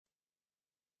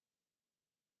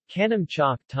Khanom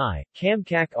chak Thai,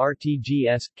 Kamkak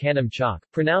Rtgs, Khanom chak,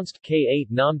 pronounced K8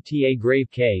 Nam Ta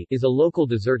grave K, is a local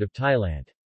dessert of Thailand.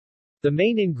 The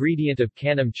main ingredient of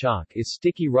Khanom chak is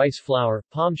sticky rice flour,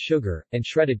 palm sugar, and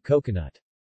shredded coconut.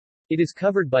 It is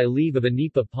covered by leaf of a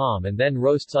nipa palm and then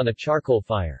roasts on a charcoal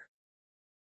fire.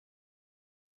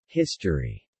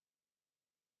 History.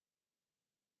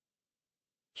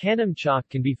 Khanom chak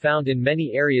can be found in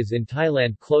many areas in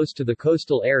Thailand close to the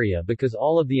coastal area because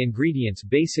all of the ingredients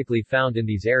basically found in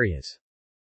these areas.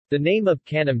 The name of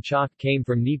Khanom chak came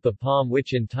from nipa palm,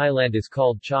 which in Thailand is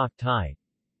called chak Thai.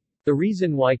 The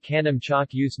reason why Khanom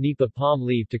chak use nipa palm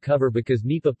leaf to cover because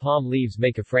nipa palm leaves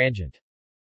make a frangent.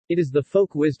 It is the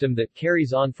folk wisdom that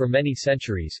carries on for many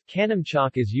centuries. Khanom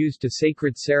chak is used to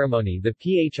sacred ceremony the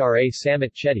Phra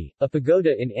Samat Chetty, a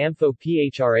pagoda in Ampho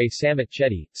Phra Samat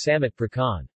Chetty, Samat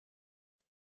Prakan.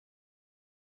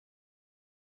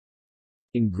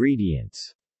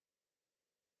 Ingredients.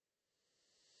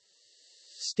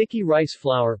 Sticky rice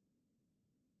flour,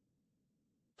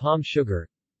 palm sugar,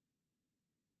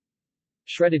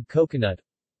 shredded coconut,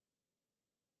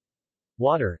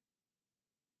 water,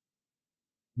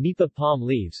 nipa palm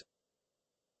leaves,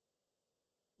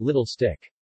 little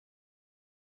stick.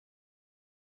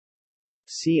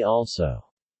 See also: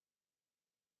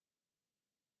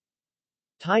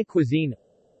 Thai cuisine,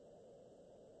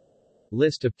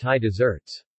 List of Thai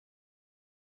desserts.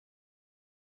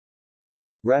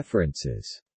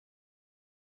 References.